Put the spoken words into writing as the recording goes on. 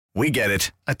We get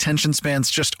it. Attention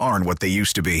spans just aren't what they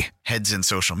used to be. Heads in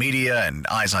social media and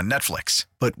eyes on Netflix.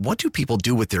 But what do people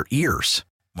do with their ears?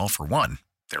 Well, for one,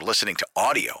 they're listening to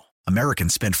audio.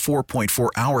 Americans spend 4.4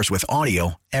 hours with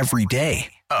audio every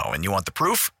day. Oh, and you want the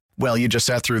proof? Well, you just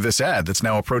sat through this ad that's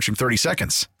now approaching 30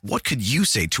 seconds. What could you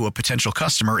say to a potential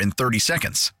customer in 30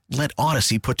 seconds? Let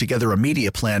Odyssey put together a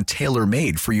media plan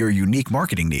tailor-made for your unique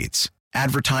marketing needs.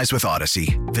 Advertise with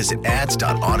Odyssey. Visit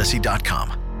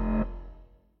ads.odyssey.com.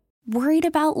 Worried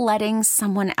about letting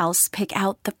someone else pick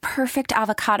out the perfect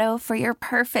avocado for your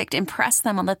perfect impress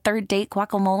them on the third date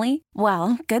guacamole?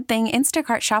 Well, good thing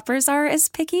Instacart shoppers are as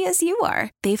picky as you are.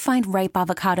 They find ripe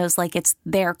avocados like it's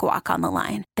their guac on the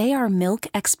line. They are milk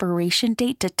expiration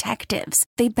date detectives.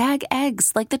 They bag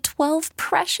eggs like the 12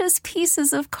 precious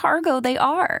pieces of cargo they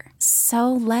are.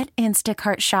 So let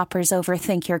Instacart shoppers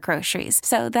overthink your groceries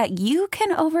so that you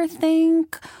can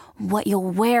overthink what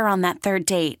you'll wear on that third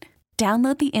date.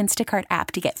 Download the Instacart app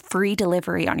to get free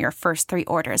delivery on your first 3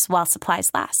 orders while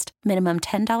supplies last. Minimum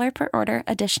 $10 per order.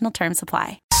 Additional terms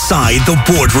apply. Inside the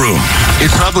boardroom. It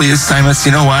probably is, Simus.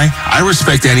 You know why? I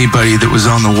respect anybody that was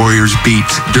on the Warriors beat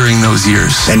during those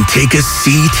years. And take a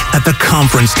seat at the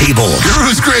conference table. It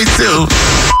was great, too.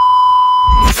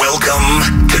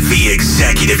 Welcome to The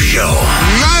Executive Show.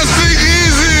 Nothing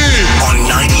easy. On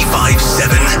 95.7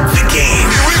 The Game.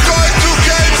 We're going to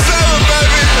Game 7,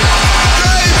 baby.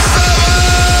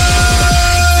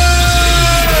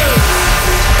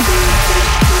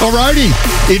 Alrighty,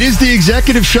 it is the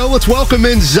Executive Show. Let's welcome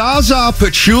in Zaza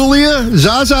Pachulia.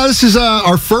 Zaza, this is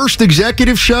our first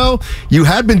Executive Show. You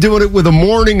had been doing it with the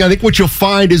morning. I think what you'll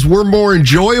find is we're more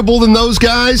enjoyable than those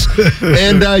guys,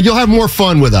 and you'll have more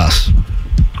fun with us.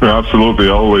 Absolutely,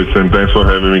 always, and thanks for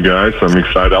having me, guys. I'm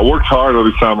excited. I worked hard all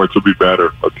this summer to be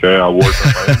better, okay? I worked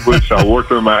on my English, I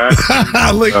worked on my accent.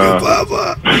 Blah,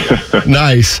 blah.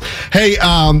 Nice. Hey,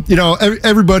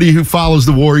 everybody who follows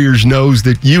the Warriors knows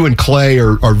that you and Clay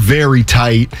are very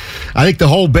tight. I think the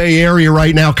whole Bay Area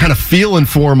right now kind of feeling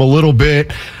for him a little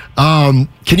bit. Can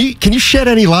you shed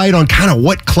any light on kind of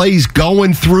what Clay's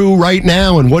going through right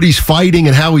now and what he's fighting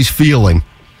and how he's feeling?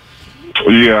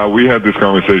 Yeah, we had this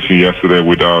conversation yesterday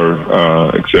with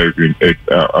our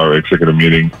executive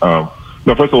meeting. Now,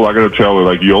 first of all, I got to tell you,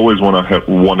 like, you always want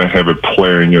to have a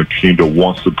player in your team that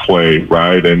wants to play,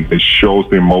 right? And it shows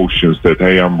the emotions that,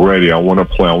 hey, I'm ready. I want to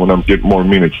play. I want to get more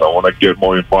minutes. I want to get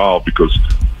more involved because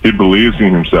he believes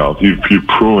in himself. You've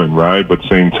proven, right? But at the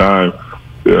same time,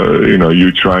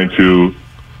 you're trying to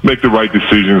make the right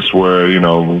decisions where,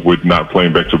 with not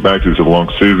playing back-to-back, it's a long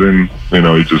season.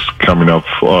 You're just coming up,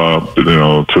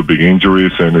 to big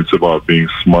injuries, and it's about being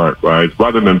smart, right?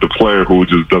 Rather than the player who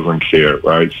just doesn't care,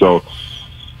 right? So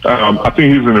I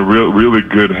think he's in a really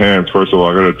good hands, first of all,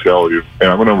 I got to tell you.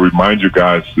 And I'm going to remind you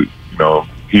guys that,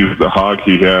 he's the hug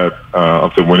he had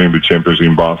after winning the championship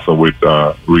in Boston with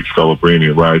Rick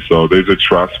Scalabrine, right? So there's a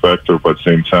trust factor, but at the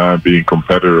same time, being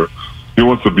competitor. He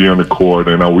wants to be on the court,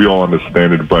 and we all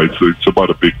understand it, but it's about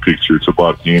a big picture. It's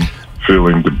about him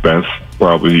feeling the best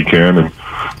probably he can and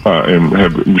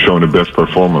showing the best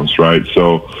performance, right?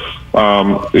 So,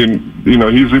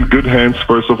 he's in good hands,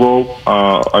 first of all.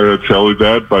 I got to tell you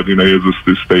that, but, he has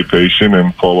to stay patient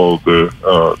and follow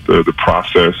the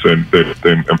process and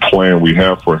the plan we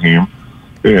have for him,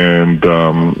 and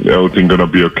everything's going to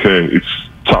be okay. It's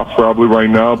tough probably right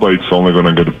now, but it's only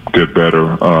going to get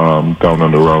better down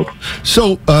on the road.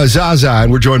 So, Zaza,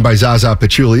 and we're joined by Zaza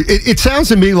Pachulia. It sounds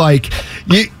to me like,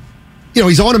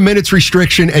 he's on a minutes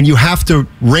restriction, and you have to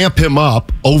ramp him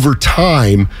up over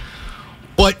time,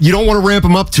 but you don't want to ramp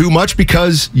him up too much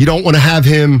because you don't want to have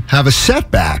him have a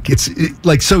setback.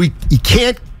 So he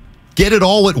can't get it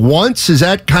all at once? Is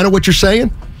that kind of what you're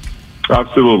saying?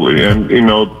 Absolutely, and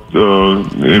that's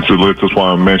why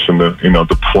I mentioned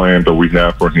the plan that we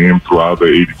have for him throughout the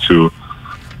 82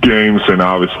 games, and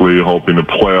obviously hoping the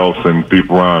playoffs and deep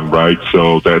run, right?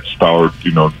 So that's our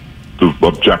the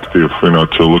objective,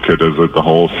 to look at as the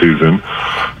whole season,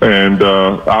 and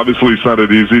obviously it's not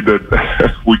that easy that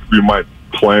we might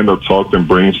plan or talk and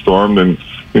brainstorm, and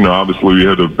obviously we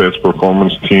had the best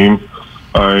performance team.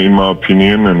 In my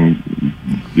opinion, and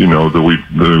that we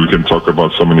can talk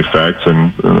about so many facts,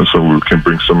 and so we can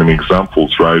bring so many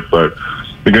examples, right? But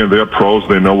again, they're pros;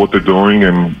 they know what they're doing,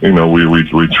 and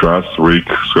we trust Rick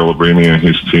Scalabrine and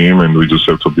his team, and we just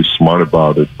have to be smart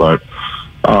about it. But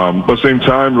at the same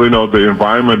time, the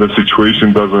environment and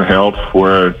situation doesn't help.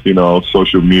 Where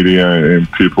social media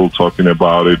and people talking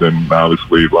about it, and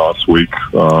obviously last week,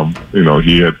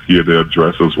 he had the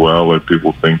address as well, and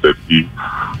people think that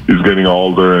he's getting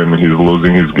older and he's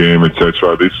losing his game,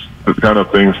 etc. kind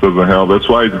of things doesn't help. That's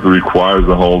why it requires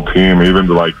the whole team, even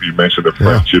like you mentioned the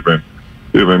friendship and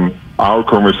even our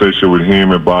conversation with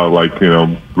him about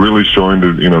really showing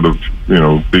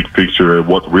the big picture,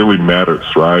 what really matters,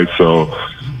 right? So,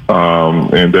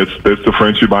 and that's the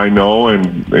friendship I know,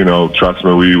 and trust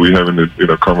me, we having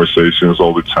conversations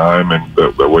all the time, and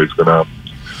that way it's gonna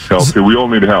help. We all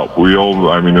need help.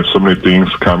 There's so many things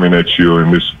coming at you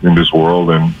in this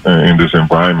world and in this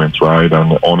environment, right?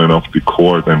 On and off the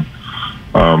court, and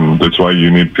that's why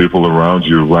you need people around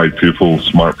you, right people,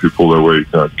 smart people, that way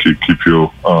keep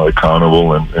you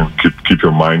accountable and keep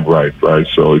your mind right?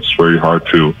 So it's very hard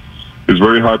to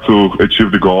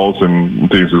achieve the goals and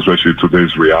things, especially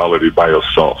today's reality, by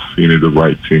yourself. You need the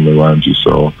right team around you.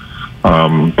 So,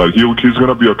 but he's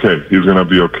gonna be okay. He's gonna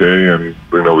be okay, and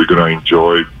we're gonna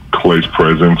enjoy Clay's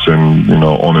presence and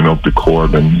on and off the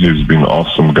court. And he's been an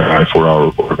awesome guy for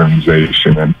our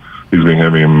organization, and he's been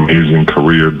having an amazing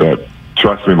career that.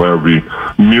 Trust me, there'll be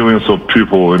millions of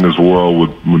people in this world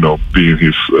would be in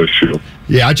his shoe.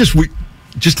 Yeah,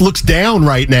 just looks down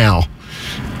right now.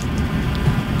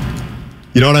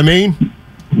 You know what I mean?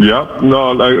 Yeah,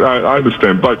 no, I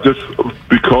understand, but just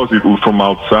because from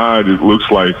outside, it looks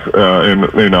like,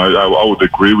 and I would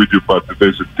agree with you, but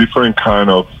there's a different kind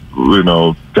of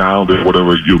down there,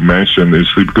 whatever you mentioned, is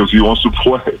because he wants to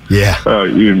play. Yeah,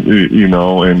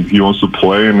 and he wants to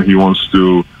play, and he wants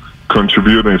to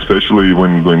contribute, and especially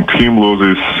when team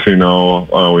loses,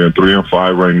 we're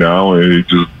 3-5 right now, and he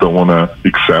just don't want to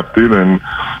accept it, and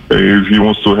he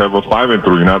wants to have a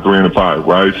 5-3, not 3-5,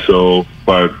 right? So,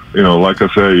 but like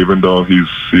I say, even though he's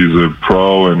a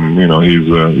pro and he's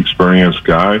an experienced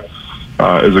guy,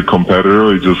 as a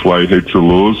competitor, he just hate to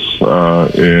lose,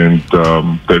 and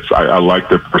I like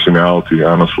that personality.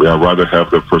 Honestly, I'd rather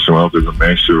have that personality as a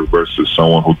manager versus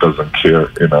someone who doesn't care.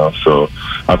 So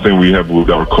I think we have, with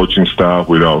our coaching staff,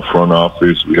 with our front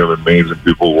office, we have amazing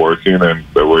people working, and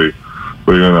that way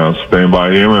we're gonna stand by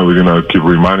him, and we're gonna keep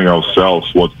reminding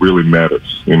ourselves what really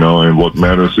matters. And what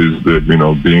matters is that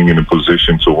being in a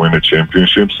position to win a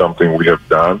championship, something we have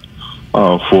done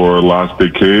for last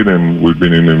decade, and we've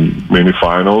been in many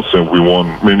finals, and we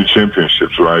won many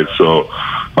championships, right? So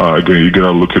again, you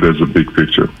gotta look at it as a big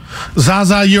picture.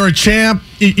 Zaza, you're a champ.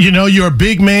 You're a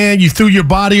big man. You threw your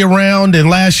body around, and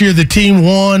last year the team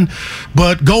won.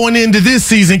 But going into this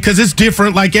season, because it's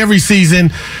different like every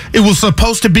season, it was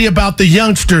supposed to be about the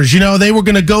youngsters. They were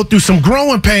going to go through some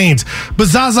growing pains. But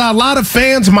Zaza, a lot of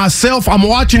fans, myself, I'm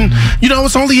watching,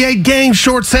 it's only 8 games,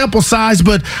 short sample size,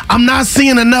 but I'm not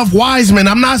seeing enough Wiseman.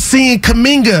 I'm not seeing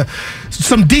Kuminga,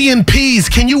 some DNPs.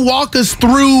 Can you walk us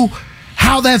through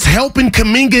how that's helping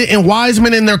Kuminga and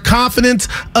Wiseman in their confidence,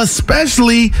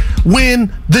 especially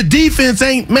when the defense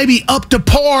ain't maybe up to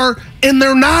par and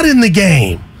they're not in the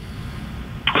game?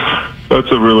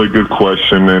 That's a really good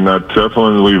question, and I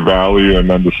definitely value and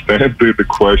understand the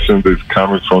question that's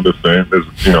coming from the fan, as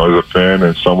a fan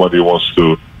and somebody who wants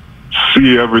to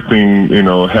see everything,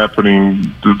 happening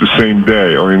the same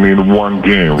day or in one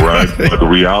game, right? But the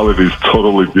reality is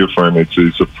totally different.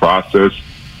 It's a process.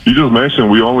 You just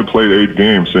mentioned we only played 8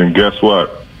 games, and guess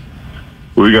what?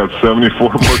 We got 74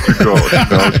 more to go.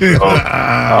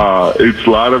 So, it's a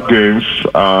lot of games.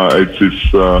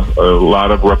 It's a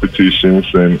lot of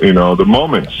repetitions, and the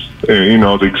moments. And,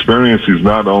 the experience is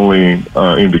not only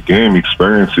in the game.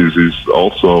 Experiences is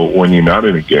also when you're not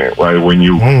in the game, right? When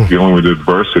you're dealing with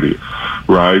adversity,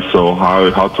 right? So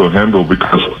how to handle,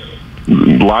 because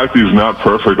life is not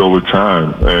perfect all the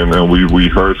time, and we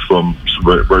heard from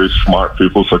very, very smart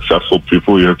people, successful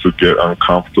people, you have to get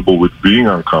uncomfortable with being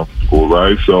uncomfortable,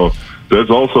 right? So there's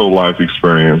also life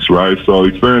experience, right? So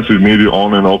experience is needed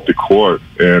on and off the court,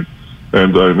 and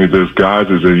there's guys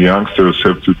as a youngsters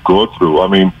have to go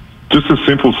through. Just a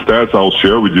simple stats I'll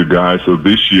share with you guys. So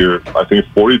this year, I think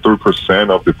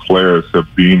 43% of the players have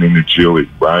been in the G League,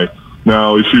 right?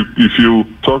 Now, if you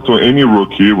talk to any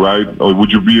rookie, right, or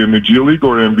would you be in the G League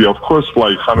or NBA? Of course,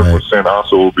 100%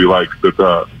 also will be like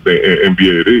the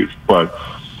NBA it is. But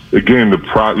again, the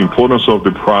importance of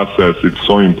the process, it's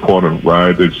so important,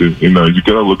 right? It's you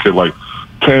gotta look at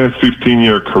 10,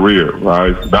 15-year career,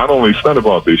 right? It's not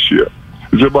about this year.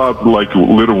 It's about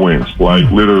little wins,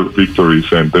 little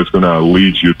victories, and that's gonna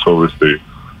lead you towards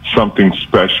something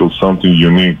special, something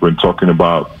unique when talking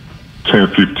about 10,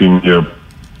 15-year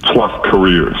plus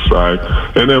careers, right?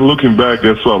 And then looking back,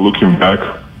 guess what? Looking back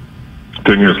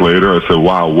 10 years later, I said,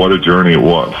 wow, what a journey it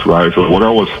was, right? So what I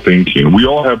was thinking, we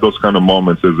all have those kind of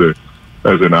moments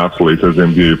as an athlete, as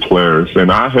NBA players,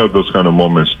 and I have those kind of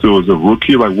moments too as a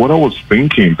rookie, what I was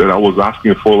thinking that I was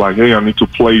asking for, hey, I need to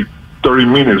play 30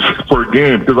 minutes per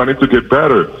game because I need to get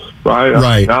better. right?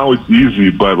 Right. Now it's easy,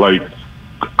 but like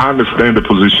I understand the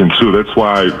position too. That's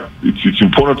why it's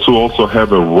important to also have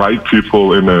the right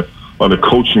people on the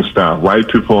coaching staff, right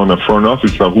people on the front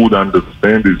office who would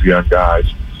understand these young guys,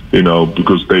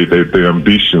 because their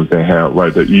ambitions they have,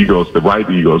 right? The right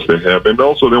egos they have, and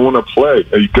also they want to play.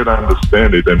 And you can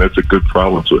understand it, and that's a good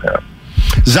problem to have.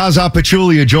 Zaza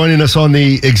Pachulia joining us on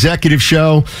the Executive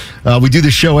Show. We do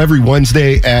the show every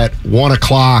Wednesday at 1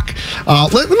 o'clock.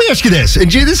 Let me ask you this, and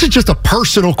Jay, this is just a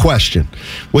personal question.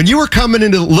 When you were coming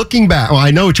into looking back,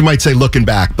 I know what you might say looking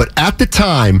back, but at the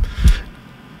time,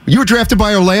 you were drafted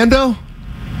by Orlando?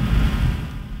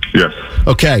 Yes.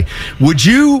 Okay. Would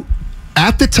you,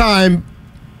 at the time,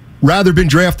 rather been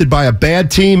drafted by a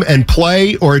bad team and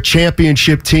play, or a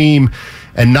championship team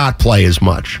and not play as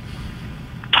much?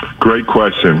 Great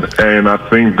question, and I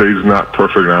think there's not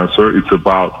perfect answer. It's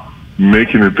about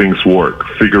making the things work,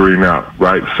 figuring out,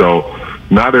 right? So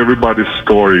not everybody's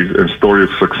story of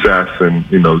success and,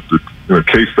 the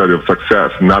case study of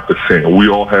success, not the same. We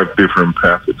all have different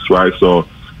paths, right? So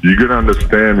you can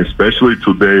understand, especially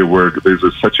today where there's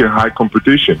such a high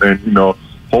competition and,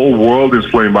 whole world is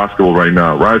playing basketball right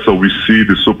now, right? So we see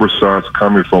the superstars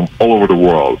coming from all over the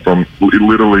world, from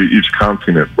literally each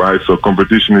continent, right? So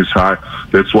competition is high.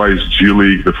 That's why it's G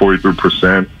League, the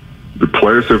 43%. The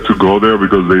players have to go there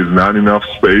because there's not enough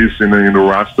space in the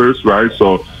rosters, right?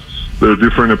 So there are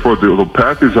different approaches. The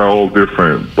paths are all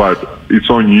different, but it's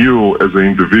on you as an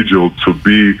individual to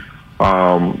be,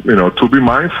 to be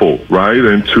mindful, right?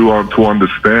 And to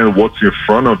understand what's in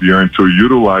front of you and to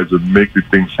utilize and make the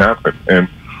things happen. And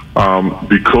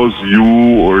because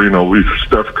if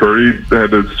Steph Curry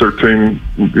had a certain,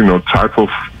 type of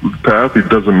path, it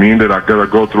doesn't mean that I gotta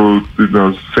go through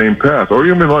the same path. Or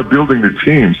even like building the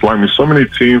teams. Like so many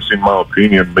teams, in my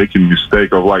opinion, making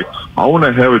mistake of like, I want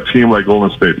to have a team like Golden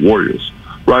State Warriors.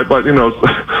 Right, but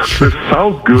this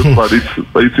sounds good, but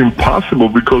it's impossible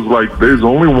because like there's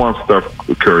only one Steph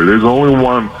Curry, there's only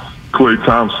one Klay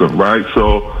Thompson, right?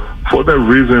 So for that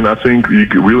reason, I think you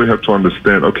really have to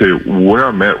understand, okay, where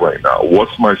I'm at right now,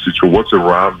 what's my situation, what's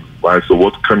around me, right? So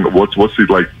what's it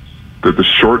like the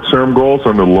short-term goals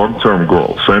and the long-term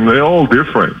goals, and they're all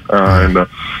different. On that,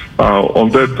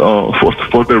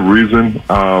 for that reason,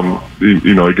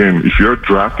 again, if you're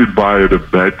drafted by the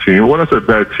bad team, when I say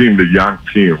bad team, the young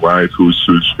team, right,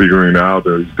 who's figuring out,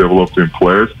 who's developing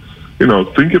players,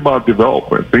 think about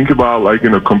development. Think about like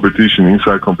in a competition,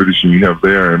 inside competition you have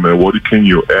there, and what can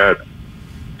you add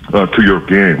to your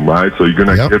game, right? So you're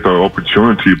gonna get the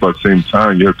opportunity, but at the same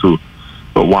time you have to.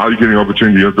 But while you're getting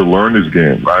opportunity, you have to learn this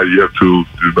game, right? You have to,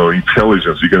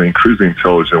 intelligence. You're going to increase the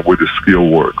intelligence with the skill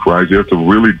work, right? You have to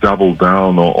really double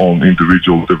down on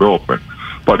individual development.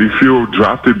 But if you're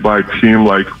drafted by a team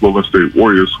like Golden State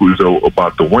Warriors, who is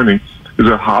about the winning, is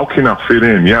that how can I fit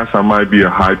in? Yes, I might be a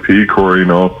high peak or,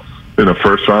 in the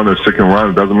first round or second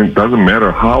round. It doesn't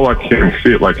matter how I can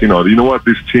fit. Like, you know what?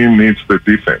 This team needs the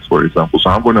defense, for example.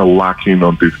 So I'm going to lock in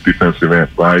on this defensive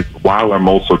end, right? While I'm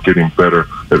also getting better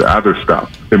at other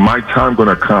stuff. And my time going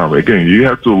to come. Again, you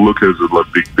have to look at the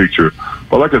big picture.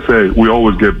 But like I say, we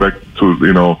always get back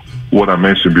to, what I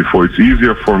mentioned before. It's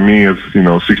easier for me as,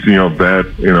 16-year-old dad,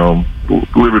 a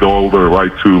little bit older,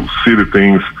 right, to see the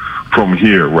things from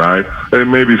here, right?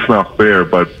 And maybe it's not fair,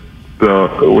 but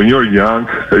when you're young,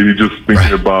 you're just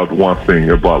thinking about one thing,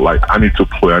 about like, I need to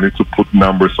play, I need to put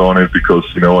numbers on it because,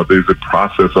 there's a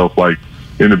process of like,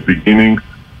 in the beginning,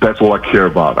 that's all I care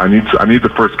about. I need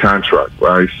the first contract,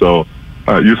 right? So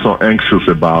you're so anxious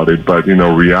about it, but,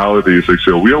 reality is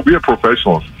actually, we are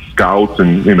professionals. Scouts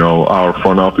and, our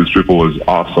front office people is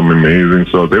awesome, amazing.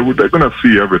 So they're going to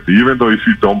see everything. Even though if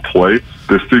you don't play,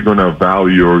 they're still going to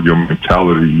value your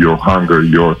mentality, your hunger,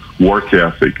 your work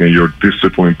ethic, and your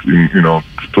discipline,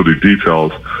 to the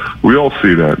details. We all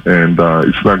see that, and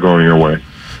it's not going away.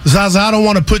 Zaza, I don't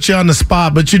want to put you on the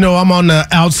spot, but I'm on the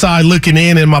outside looking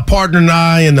in, and my partner and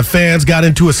I and the fans got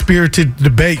into a spirited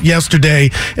debate yesterday,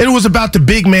 and it was about the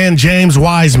big man James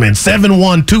Wiseman,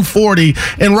 7'1", 240,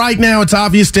 and right now it's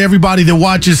obvious to everybody that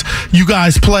watches you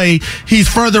guys play, he's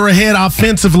further ahead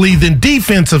offensively than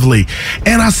defensively.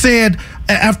 And I said,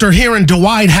 after hearing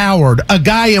Dwight Howard, a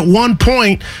guy at one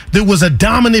point that was a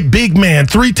dominant big man,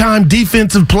 3-time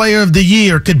defensive player of the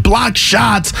year, could block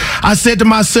shots, I said to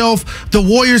myself, the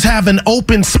Warriors have an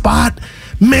open spot.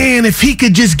 Man, if he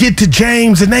could just get to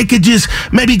James and they could just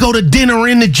maybe go to dinner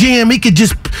in the gym, he could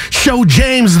just show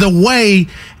James the way.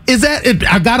 Is that it?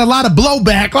 I got a lot of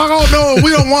blowback. Oh, no,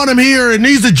 we don't want him here, and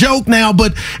he's a joke now.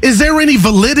 But is there any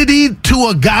validity to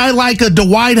a guy like a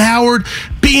Dwight Howard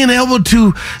being able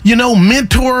to,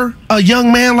 mentor a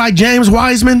young man like James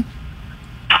Wiseman?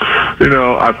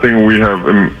 I think we have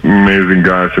amazing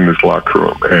guys in this locker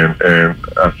room, and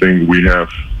I think we have,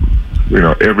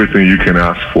 everything you can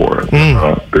ask for.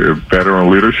 They're veteran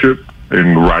leadership,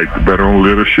 veteran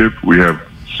leadership. We have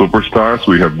superstars,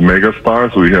 we have mega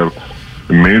stars, we have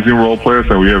amazing role players,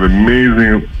 and we have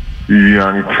amazing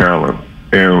young talent.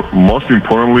 And most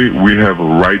importantly, we have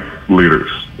right leaders.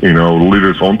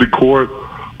 Leaders on the court,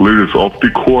 leaders off the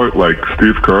court, like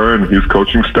Steve Kerr and his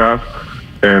coaching staff.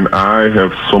 And I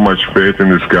have so much faith in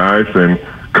these guys. And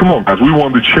come on, guys, we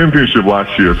won the championship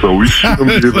last year, so we shouldn't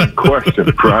be even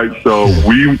questioned, right? So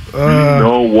we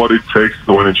know what it takes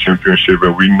to win a championship,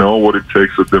 and we know what it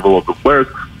takes to develop the players,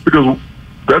 because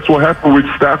that's what happened with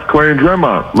Steph, Clay, and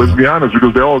Draymond. Let's be honest,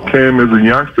 because they all came as a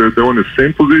youngster. They were in the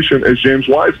same position as James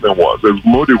Wiseman was, as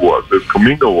Moody was, as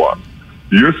Kuminga was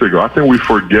years ago. I think we're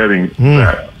forgetting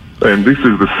that. And this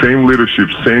is the same leadership,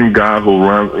 same guy who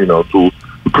runs, who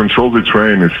controls the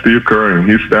train, is Steve Kerr and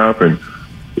his staff, and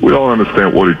we all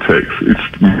understand what it takes.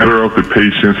 It's a matter of the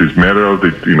patience. It's a matter of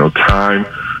the, time.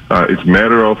 It's a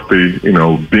matter of the,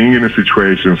 being in the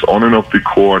situations on and off the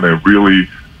court and really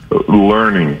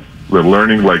learning. We're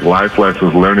learning like life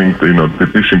lessons, learning,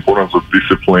 the importance of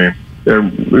discipline,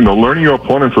 and, learning your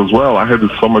opponents as well. I had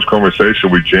so much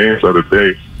conversation with James the other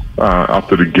day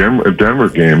after the Denver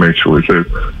game, actually. Said,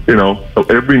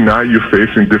 every night you're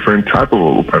facing different type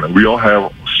of opponent. We all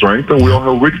have strength and we all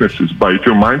have weaknesses. But if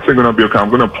your mindset going to be, okay, I'm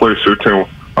going to play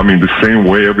the same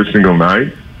way every single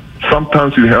night,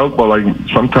 sometimes it helps, but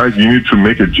sometimes you need to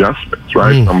make adjustments,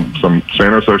 right? Some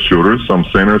centers are shooters, some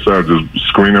centers are just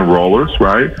screen and rollers,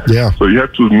 right? Yeah. So you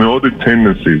have to know the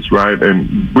tendencies, right?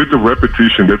 And with the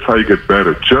repetition, that's how you get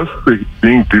better. Just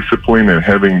being disciplined and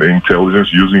having the intelligence,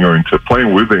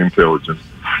 playing with the intelligence,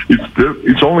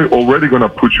 it's only already going to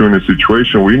put you in a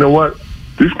situation where, you know what?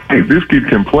 This kid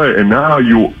can play, and now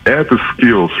you add the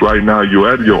skills, right? Now you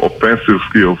add your offensive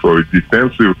skills or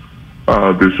defensive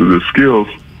the skills.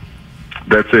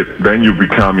 That's it. Then you're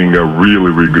becoming a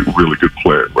really, really good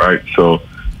player, right? So,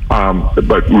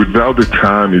 but without the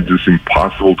time, it's just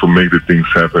impossible to make the things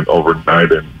happen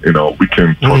overnight. And we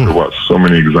can talk about so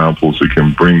many examples. We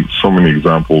can bring so many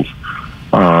examples.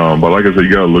 But like I said,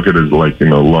 you got to look at it as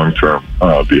long-term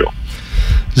deal.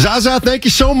 Zaza, thank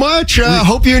you so much.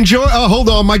 Hope you enjoy. Hold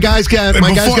on, my guy's got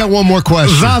one more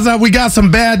question. Zaza, we got some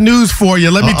bad news for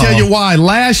you. Let me tell you why.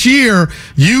 Last year,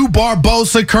 you,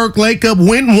 Barbosa, Kirk Lacob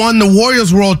went and won the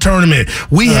Warriors World Tournament.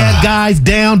 We had guys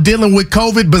down dealing with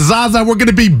COVID, but Zaza, we're going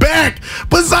to be back.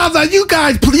 But Zaza, you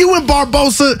and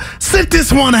Barbosa, sit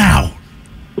this one out.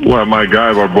 Well, my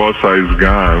guy Barbosa is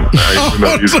gone.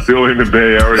 He's still in the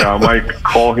Bay Area. I might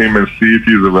call him and see if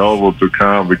he's available to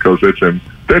come, because that's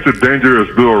a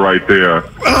dangerous duo right there.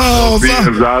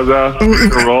 Zaza,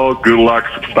 good luck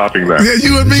stopping that. Yeah,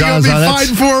 you and me going to be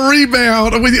fighting for a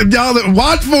rebound. Y'all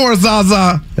watch for us,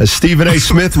 Zaza. As Stephen A.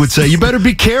 Smith would say, you better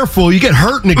be careful. You get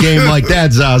hurt in a game like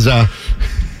that, Zaza.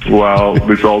 Well,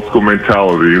 this old school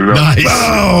mentality,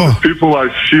 Nice. People are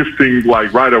shifting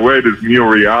right away this new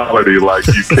reality,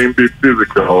 you can't be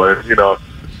physical, and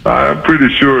I'm pretty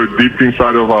sure deep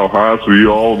inside of our hearts we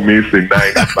all miss a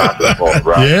night of basketball,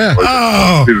 right?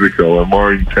 Yeah. Physical and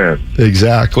more intense.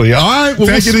 Exactly. All right, we'll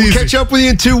catch up with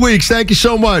you in 2 weeks. Thank you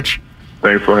so much.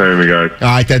 Thanks for having me, guys. All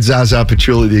right, that's Zaza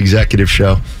Pachulia, the executive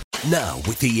show. Now,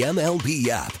 with the MLB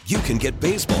app, you can get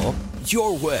baseball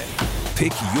your way.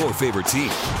 Pick your favorite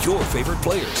team, your favorite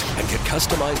players, and get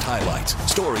customized highlights,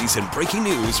 stories, and breaking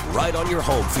news right on your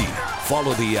home feed.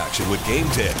 Follow the action with Game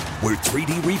 10, where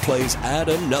 3D replays add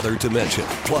another dimension.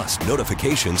 Plus,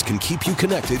 notifications can keep you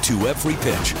connected to every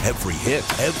pitch, every hit,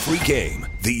 every game.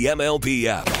 The MLB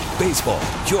app. Baseball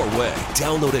your way.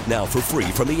 Download it now for free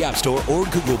from the App Store or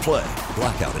Google Play.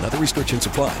 Blackout and other restrictions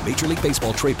apply. Major League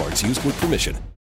Baseball trademarks used with permission.